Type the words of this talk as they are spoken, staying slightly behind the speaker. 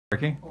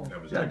Working?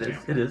 That was Yeah, an it is.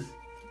 example. It is.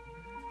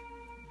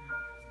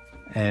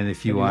 And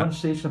if you And you want want, to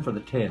save some for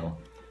the tail.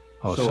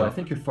 oh, so so I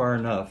think you're far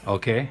enough.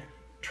 okay.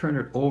 Turn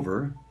it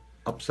over,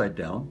 upside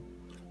down,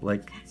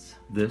 like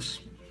this.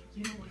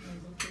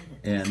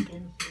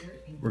 And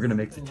we're going to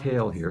make the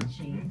tail here.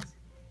 And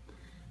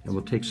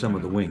we'll take some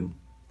of the wing.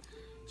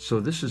 So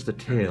this is the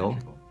tail.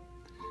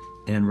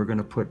 And we're going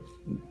to put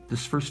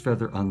this first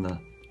feather on the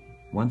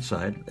one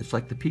side. It's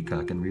like the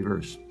peacock in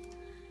reverse.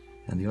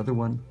 And the other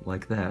one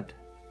like that.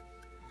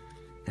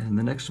 And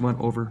the next one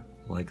over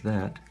like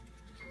that.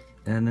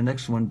 And the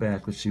next one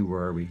back, let's see,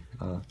 where are we?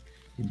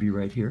 It'd be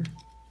right here,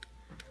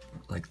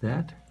 like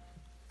that.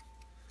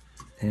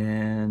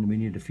 And we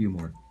need a few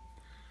more.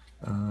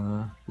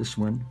 This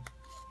one,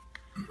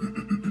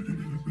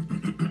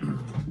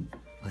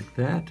 like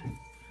that.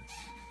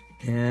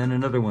 And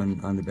another one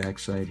on the back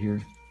side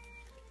here,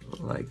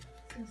 like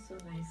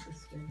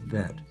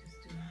that.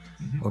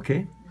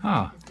 Okay?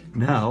 Ah,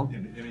 Now,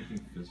 And anything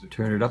physically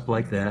turn it up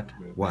like that.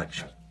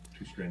 Watch.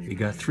 You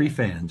got 3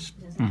 fans.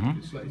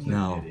 mm-hmm.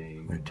 Now,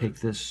 I'm going to take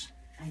this,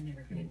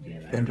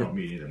 bend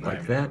it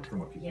like that,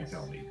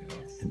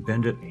 and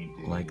bend it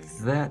like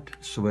that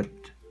so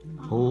it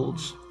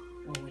holds.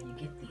 Well, when you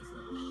get these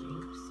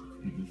little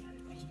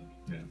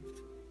shapes,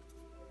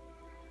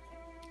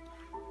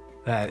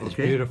 That is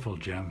Okay. beautiful,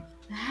 Jim.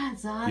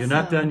 that's awesome. You're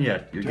not done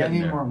yet. You're Do I getting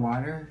need there. more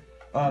water?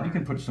 You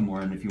can put some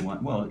more in if you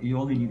want. Well, you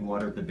only need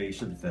water at the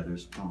base of the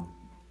feathers. Oh.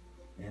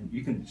 And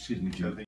you can, excuse me, Jim.